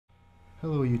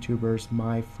Hello YouTubers,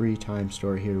 my free time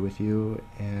store here with you,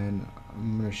 and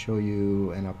I'm going to show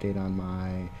you an update on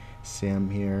my sim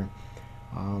here.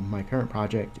 My current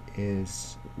project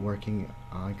is working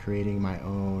on creating my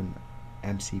own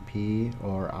MCP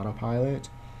or Autopilot,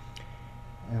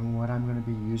 and what I'm going to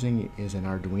be using is an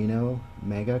Arduino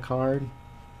Mega card,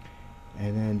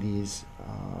 and then these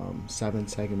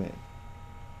 7-segment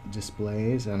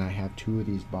displays, and I have 2 of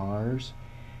these bars.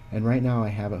 And right now I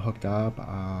have it hooked up.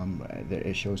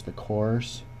 It shows the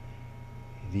course,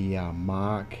 the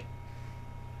Mach,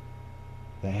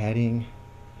 the heading,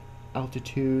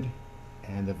 altitude,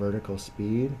 and the vertical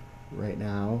speed right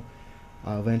now.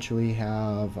 I'll eventually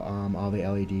have all the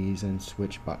LEDs and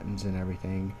switch buttons and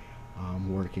everything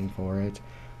working for it.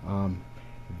 What I'm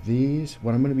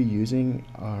going to be using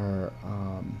are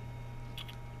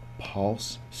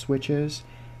pulse switches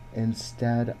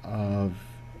instead of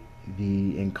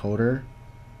the encoder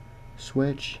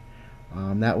switch.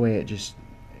 That way it just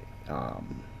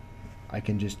I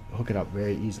can just hook it up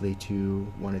very easily to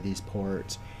one of these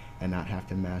ports and not have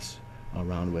to mess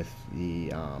around with the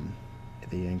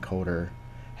encoder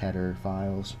header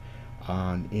files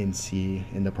in C,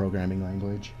 in the programming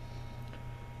language.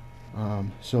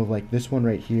 So like this one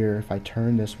right here, if I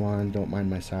turn this one, don't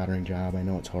mind my soldering job, I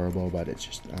know it's horrible, but it's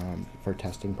just for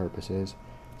testing purposes.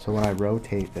 So when I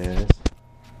rotate this,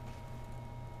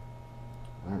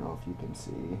 I don't know if you can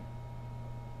see.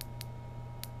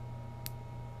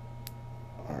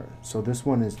 Alright, so this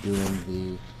one is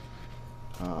doing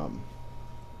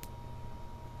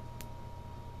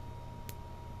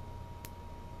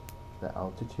the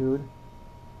altitude,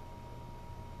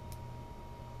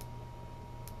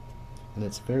 and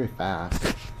it's very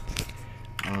fast.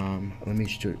 Let me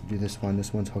do this one.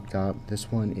 This one's hooked up.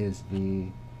 This one is the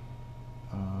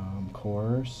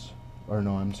course. Or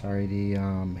no, I'm sorry,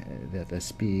 the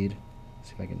speed. Let's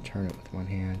see if I can turn it with one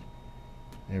hand.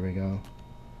 There we go.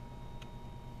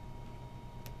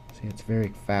 See, it's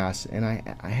very fast, and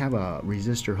I have a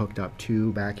resistor hooked up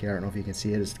too back here. I don't know if you can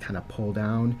see it. It's kind of pulled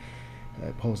down.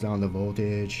 It pulls down the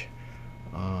voltage,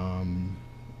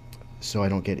 so I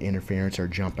don't get interference or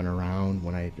jumping around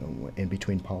when in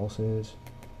between pulses.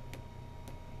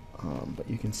 But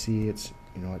you can see it's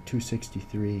at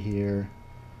 263 here.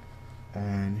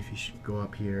 And if you go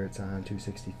up here, it's on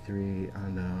 263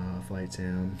 on the flight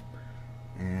sim,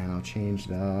 and I'll change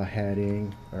the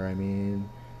heading, so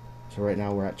right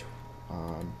now we're at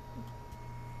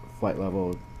flight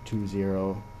level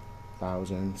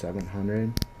 20,700,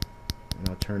 and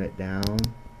I'll turn it down.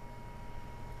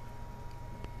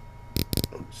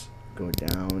 Oops, go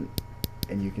down,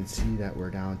 and you can see that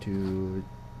we're down to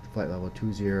flight level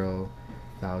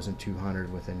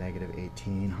 20,200 with a negative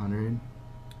 1,800.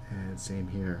 And same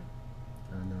here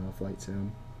on the flight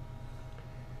sim.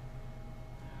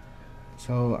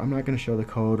 So I'm not going to show the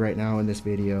code right now in this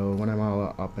video. When I'm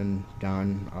all up and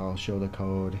done, I'll show the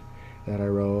code that I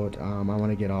wrote. I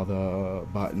want to get all the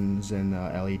buttons and the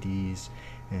LEDs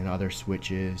and other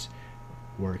switches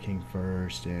working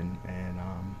first, and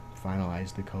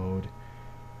finalize the code.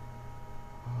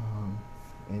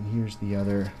 And here's the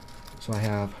other. So I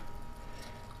have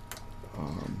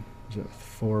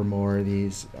 4 more of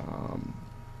these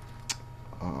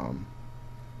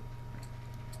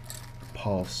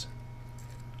pulse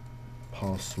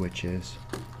switches,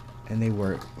 and they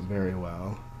work very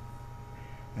well.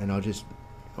 And I'll just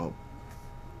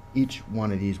each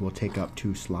one of these will take up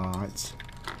 2 slots,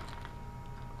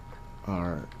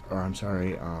 or I'm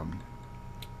sorry,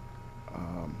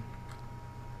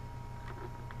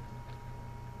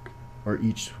 or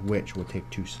each switch will take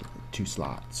two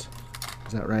slots.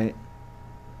 Is that right?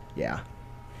 Yeah.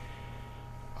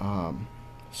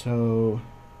 So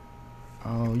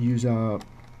I'll use up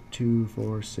 2,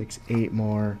 4, 6, 8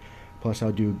 more. Plus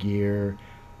I'll do gear,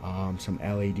 some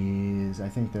LEDs. I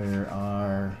think there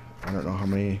are, I don't know how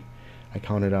many, I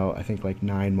counted out, I think like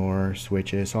 9 more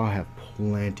switches. So I'll have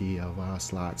plenty of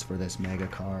slots for this mega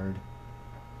card.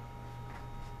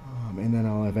 And then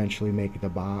I'll eventually make the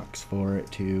box for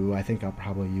it too. I think I'll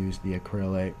probably use the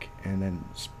acrylic and then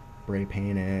spray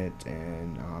paint it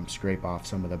and scrape off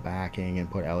some of the backing and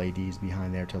put LEDs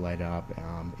behind there to light up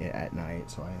at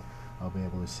night, so I'll be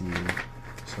able to see.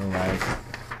 So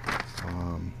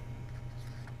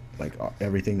like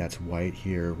everything that's white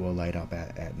here will light up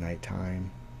at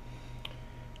nighttime.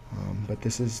 But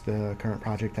this is the current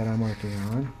project that I'm working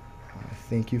on.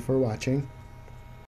 Thank you for watching.